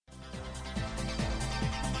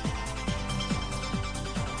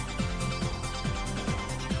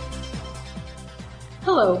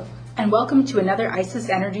Hello, and welcome to another ICIS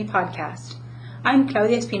Energy podcast. I'm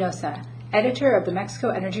Claudia Espinosa, editor of the Mexico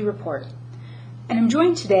Energy Report, and I'm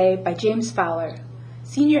joined today by James Fowler,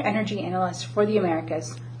 senior energy analyst for the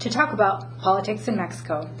Americas, to talk about politics in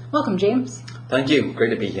Mexico. Welcome, James. Thank you. Great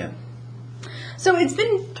to be here. So it's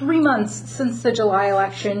been 3 months since the July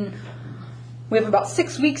election. We have about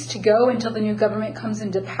 6 weeks to go until the new government comes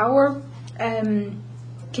into power.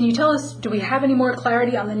 Can you tell us, do we have any more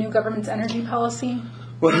clarity on the new government's energy policy?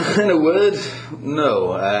 Well, in a word,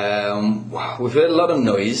 no. We've heard a lot of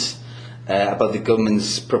noise about the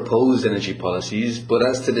government's proposed energy policies, but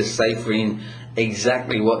as to deciphering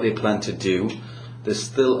exactly what they plan to do, there's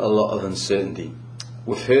still a lot of uncertainty.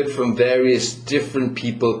 We've heard from various different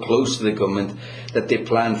people close to the government that they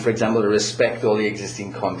plan, for example, to respect all the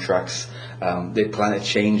existing contracts. They plan to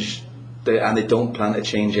change, and they don't plan to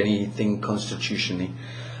change anything constitutionally.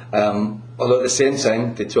 Although at the same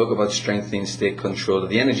time, they talk about strengthening state control of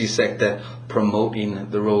the energy sector, promoting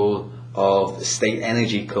the role of state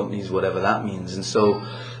energy companies, whatever that means. And so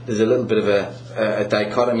there's a little bit of a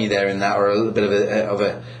dichotomy there in that, or a little bit of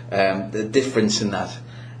a difference in that.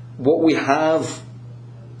 What we have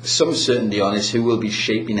some certainty on is who will be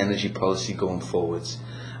shaping energy policy going forwards.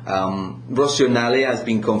 Rocío Nahle has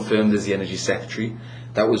been confirmed as the Energy Secretary.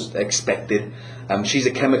 That was expected. She's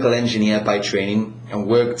a chemical engineer by training and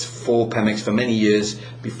worked for Pemex for many years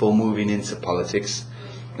before moving into politics.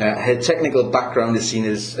 Her technical background is seen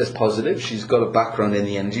as positive. She's got a background in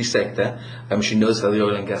the energy sector. She knows how the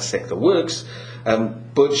oil and gas sector works.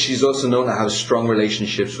 But she's also known to have strong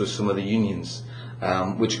relationships with some of the unions,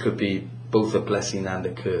 which could be both a blessing and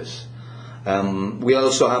a curse. We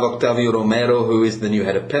also have Octavio Romero, who is the new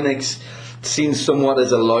head of Pemex, seen somewhat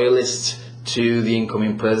as a loyalist to the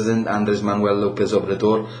incoming president, Andrés Manuel López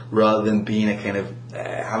Obrador, rather than being a kind of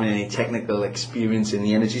having any technical experience in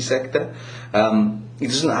the energy sector. He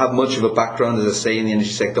doesn't have much of a background, as I say, in the energy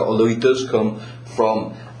sector, although he does come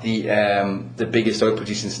from the biggest oil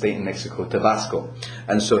producing state in Mexico, Tabasco,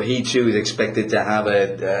 and so he too is expected to have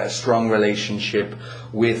a strong relationship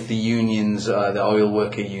with the unions, the oil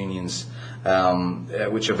worker unions,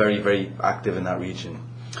 which are very, very active in that region.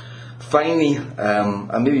 Finally,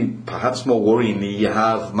 and maybe perhaps more worryingly, you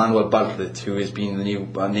have Manuel Bartlett, who has been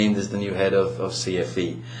named as the new head of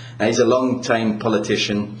CFE. Now, he's a long-time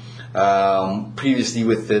politician, previously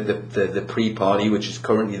with the PRI party, which is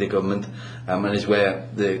currently the government, and is where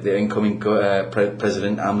the incoming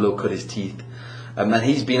President AMLO cut his teeth. And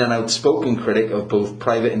he's been an outspoken critic of both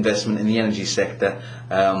private investment in the energy sector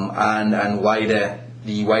and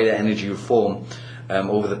the wider energy reform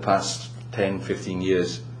over the past 10, 15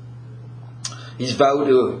 years. He's vowed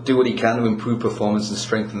to do what he can to improve performance and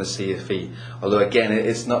strengthen the CFE. Although again,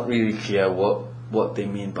 it's not really clear what they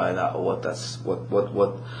mean by that, or what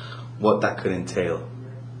that could entail.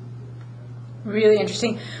 Really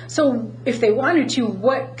interesting. So if they wanted to,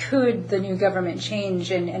 what could the new government change,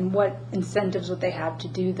 and what incentives would they have to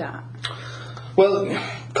do that? Well,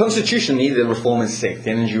 constitutionally, the reform is safe. The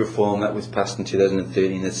energy reform that was passed in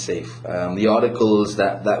 2013 is safe. The articles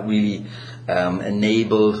that really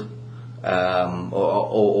enabled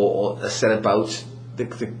or set about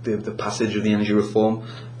the passage of the energy reform,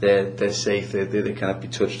 they're safe. They cannot be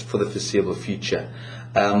touched for the foreseeable future.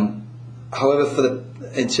 However,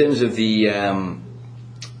 in terms of the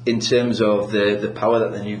power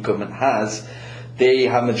that the new government has, they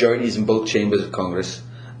have majorities in both chambers of Congress,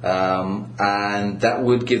 and that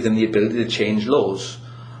would give them the ability to change laws.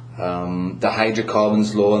 The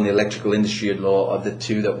hydrocarbons law and the electrical industry law are the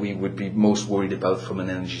two that we would be most worried about from an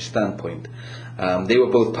energy standpoint. They were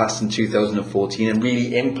both passed in 2014 and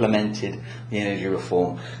really implemented the energy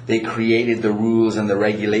reform. They created the rules and the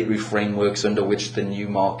regulatory frameworks under which the new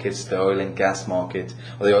markets, the oil and gas market,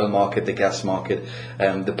 or the oil market, the gas market,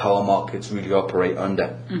 the power markets really operate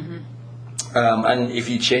under. Mm-hmm. And if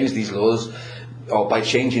you change these laws, or by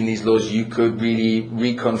changing these laws, you could really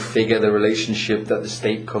reconfigure the relationship that the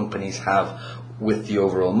state companies have with the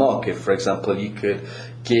overall market. For example, you could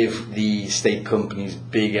give the state companies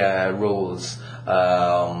bigger roles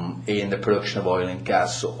in the production of oil and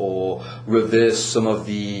gas, or reverse some of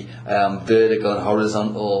the vertical and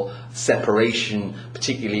horizontal separation,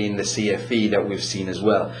 particularly in the CFE, that we've seen as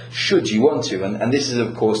well, should you want to. And this is,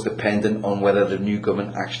 of course, dependent on whether the new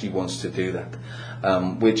government actually wants to do that.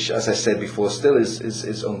 Which, as I said before, still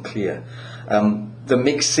is unclear. The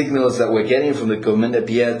mixed signals that we're getting from the government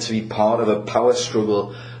appear to be part of a power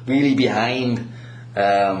struggle really behind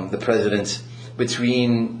the president,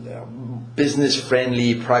 between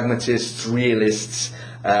business-friendly pragmatists, realists,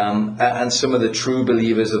 and some of the true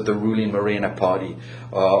believers of the ruling Morena party,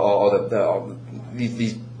 or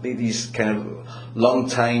these these kind of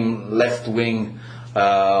long-time left-wing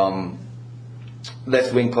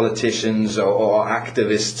politicians or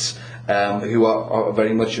activists who are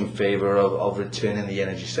very much in favour of returning the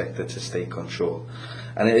energy sector to state control.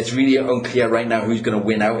 And it's really unclear right now who's going to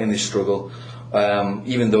win out in this struggle,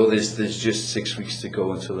 even though there's just 6 weeks to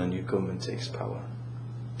go until the new government takes power.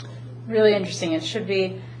 Really interesting. It should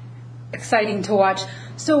be exciting to watch.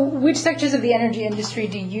 So which sectors of the energy industry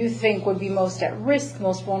do you think would be most at risk,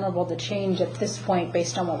 most vulnerable to change at this point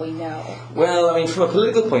based on what we know? Well, I mean, from a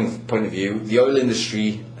political point of view, the oil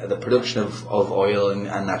industry, the production of oil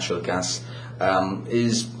and natural gas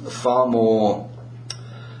is far more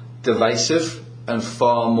divisive and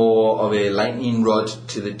far more of a lightning rod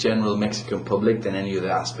to the general Mexican public than any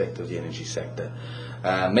other aspect of the energy sector.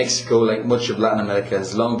 Mexico, like much of Latin America,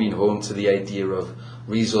 has long been home to the idea of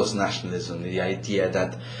resource nationalism, the idea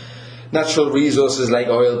that natural resources like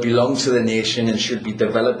oil belong to the nation and should be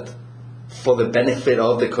developed for the benefit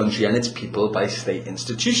of the country and its people by state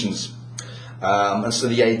institutions. And so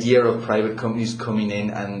the idea of private companies coming in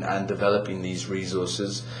and developing these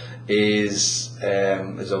resources is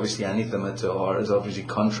obviously anathema to, or is obviously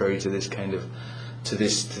contrary to this kind of to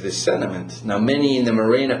this sentiment. Now, many in the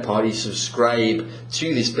Morena party subscribe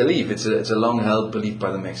to this belief. It's a long-held belief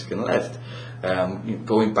by the Mexican left,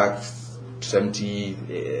 going back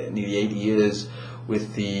 70, nearly 80 years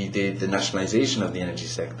with the nationalization of the energy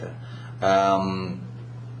sector. And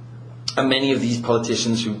many of these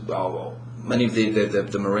politicians many of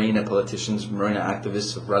the Morena politicians, Morena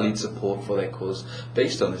activists have rallied support for their cause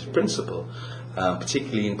based on this principle,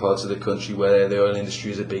 particularly in parts of the country where the oil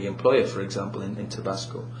industry is a big employer, for example, in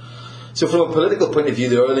Tabasco. So from a political point of view,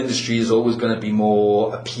 the oil industry is always going to be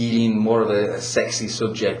more appealing, more of a sexy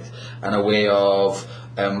subject and a way of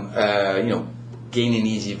gaining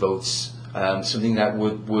easy votes. Something that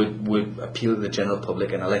would appeal to the general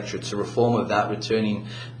public and electorate. So reform of that, returning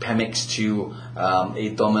Pemex to a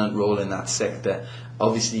dominant role in that sector,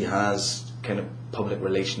 obviously has kind of public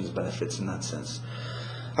relations benefits in that sense.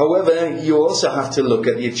 However, you also have to look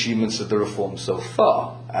at the achievements of the reform so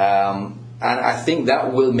far. And I think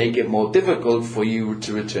that will make it more difficult for you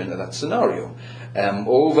to return to that scenario.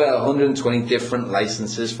 Over 120 different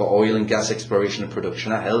licenses for oil and gas exploration and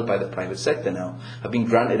production are held by the private sector now, have been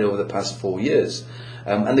granted over the past 4 years.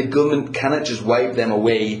 And the government cannot just wipe them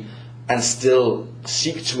away and still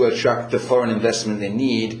seek to attract the foreign investment they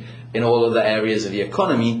need in all other areas of the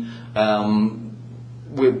economy,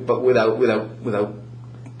 but without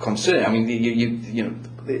concern. I mean,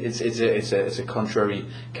 it's a contrary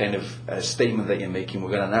kind of statement that you're making.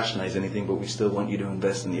 We're going to nationalize anything, but we still want you to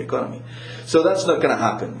invest in the economy. So that's not going to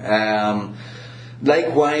happen.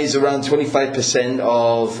 Likewise, around 25%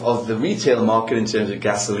 of the retail market in terms of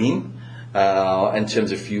gasoline, in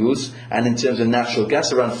terms of fuels, and in terms of natural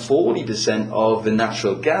gas, around 40% of the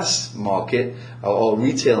natural gas market or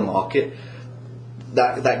retail market,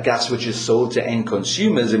 that gas which is sold to end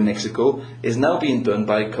consumers in Mexico is now being done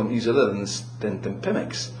by companies other than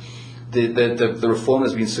Pemex. The reform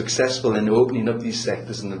has been successful in opening up these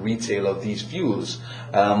sectors and the retail of these fuels,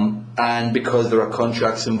 and because there are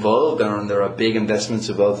contracts involved and there are big investments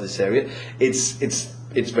involved in this area,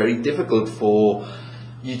 it's very difficult for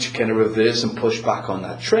you to kind of reverse and push back on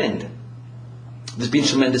that trend. There's been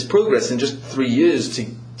tremendous progress in just 3 years to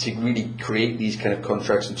really create these kind of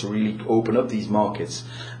contracts and to really open up these markets.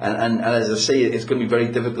 And as I say, it's going to be very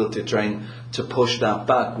difficult to try and to push that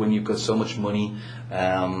back when you've got so much money,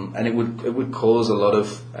 and it would cause a lot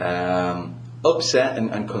of upset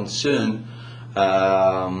and concern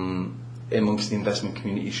amongst the investment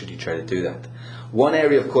community should you try to do that. One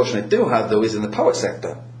area of caution I do have, though, is in the power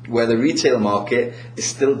sector, where the retail market is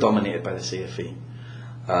still dominated by the CFE.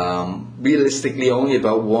 Realistically, only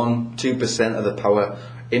about 1-2% of the power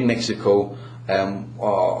in Mexico,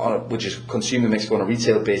 which is consumed in Mexico on a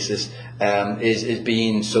retail basis, is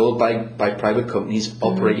being sold by private companies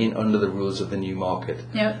operating under the rules of the new market.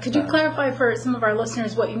 Now, could you clarify for some of our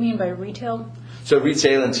listeners what you mean by retail? So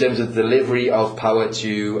retail in terms of delivery of power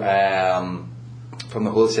to from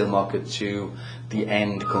the wholesale market to the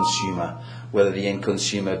end consumer, whether the end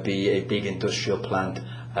consumer be a big industrial plant,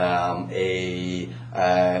 a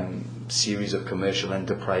series of commercial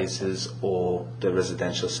enterprises, or the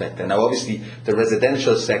residential sector. Now, obviously, the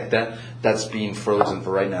residential sector, that's been frozen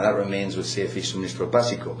for right now. That remains with CFE Suministro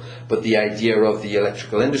Básico. But the idea of the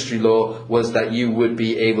electrical industry law was that you would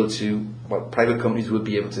be able to, private companies would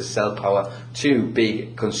be able to sell power to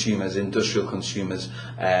big consumers, industrial consumers,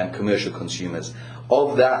 and commercial consumers.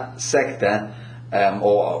 Of that sector,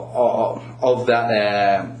 or of that,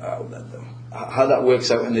 how that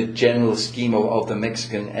works out in the general scheme of the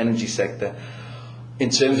Mexican energy sector, in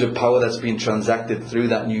terms of power that's being transacted through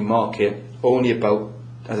that new market, only about,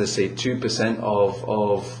 as I say, 2% of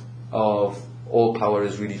all power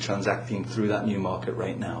is really transacting through that new market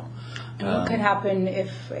right now. And what could happen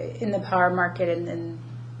if in the power market and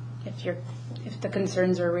if the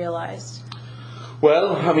concerns are realized?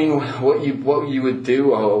 Well, I mean, what you would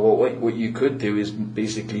do, or what you could do, is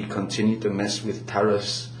basically continue to mess with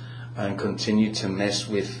tariffs and continue to mess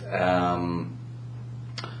with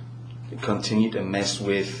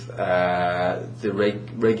the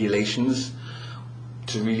regulations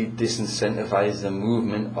to really disincentivize the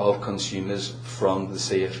movement of consumers from the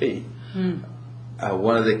CFE.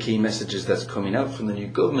 One of the key messages that's coming out from the new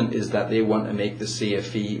government is that they want to make the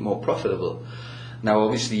CFE more profitable. Now,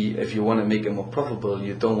 obviously, if you want to make it more profitable,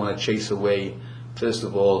 you don't want to chase away, first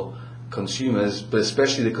of all, consumers, but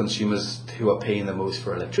especially the consumers who are paying the most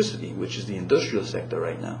for electricity, which is the industrial sector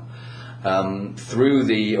right now. Through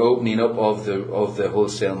the opening up of the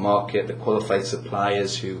wholesale market, the qualified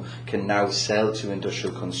suppliers who can now sell to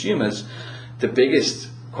industrial consumers, the biggest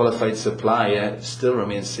qualified supplier still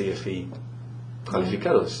remains CFE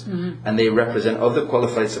Calificados. And they represent, of the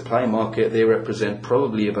qualified supply market, they represent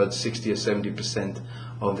probably about 60 or 70%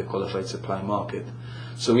 of the qualified supply market.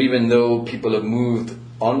 So even though people have moved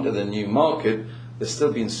onto the new market, they're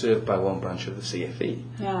still being served by one branch of the CFE.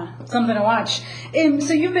 Yeah, something to watch.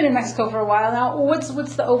 So you've been in Mexico for a while now.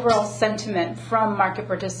 What's the overall sentiment from market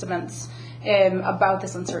participants about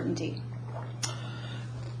this uncertainty?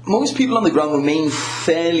 Most people on the ground remain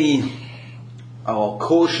fairly or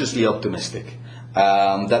cautiously optimistic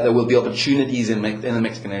that there will be opportunities in the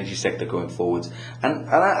Mexican energy sector going forward. And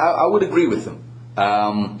I would agree with them.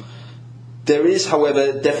 There is,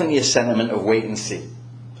 however, definitely a sentiment of wait and see.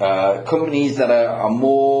 Companies that are on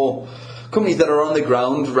the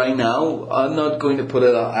ground right now are not going to put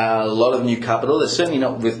a lot of new capital. They're certainly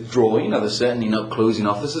not withdrawing, or they're certainly not closing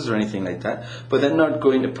offices or anything like that. But they're not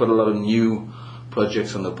going to put a lot of new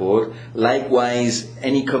projects on the board. Likewise,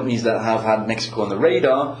 any companies that have had Mexico on the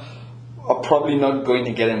radar are probably not going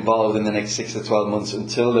to get involved in the next 6 to 12 months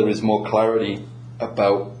until there is more clarity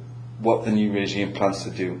about what the new regime plans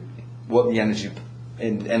to do, what the energy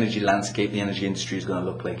landscape, the energy industry is going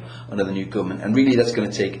to look like under the new government. And really that's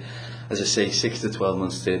going to take, as I say, 6 to 12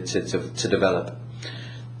 months to develop.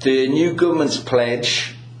 The new government's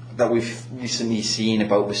pledge that we've recently seen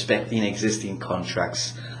about respecting existing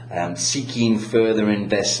contracts, seeking further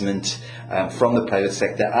investment from the private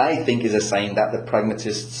sector, I think is a sign that the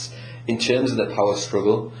pragmatists, in terms of the power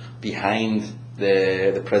struggle behind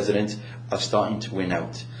the president, are starting to win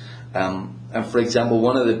out. And for example,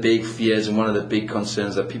 one of the big fears and one of the big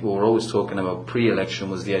concerns that people were always talking about pre-election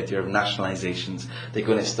was the idea of nationalizations. They're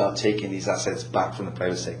going to start taking these assets back from the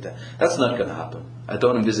private sector. That's not going to happen. I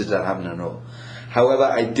don't envisage that happening at all. However,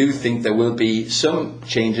 I do think there will be some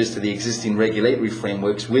changes to the existing regulatory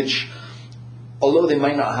frameworks which, although they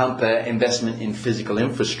might not hamper investment in physical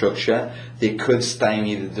infrastructure, they could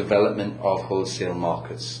stymie the development of wholesale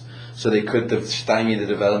markets. So they could stymie the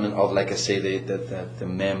development of, like I say, the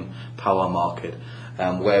MEM power market,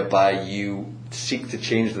 whereby you seek to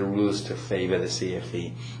change the rules to favour the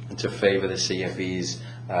CFE and to favour the CFE's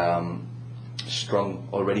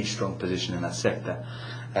already strong position in that sector.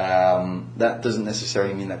 That doesn't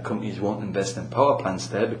necessarily mean that companies won't invest in power plants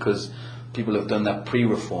there, because people have done that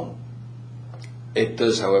pre-reform. It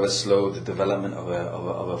does, however, slow the development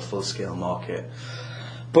of a full-scale market.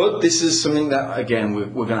 But this is something that, again, we're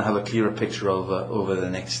going to have a clearer picture of over the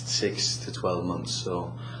next 6 to 12 months.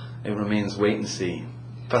 So it remains wait and see.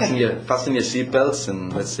 Fasten your seatbelts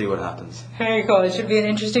and let's see what happens. Very cool. It should be an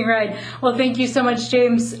interesting ride. Well, thank you so much,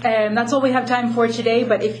 James. That's all we have time for today.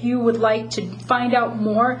 But if you would like to find out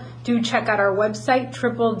more, do check out our website,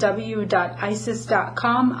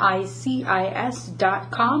 www.icis.com,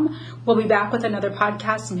 ICIS.com. We'll be back with another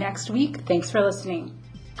podcast next week. Thanks for listening.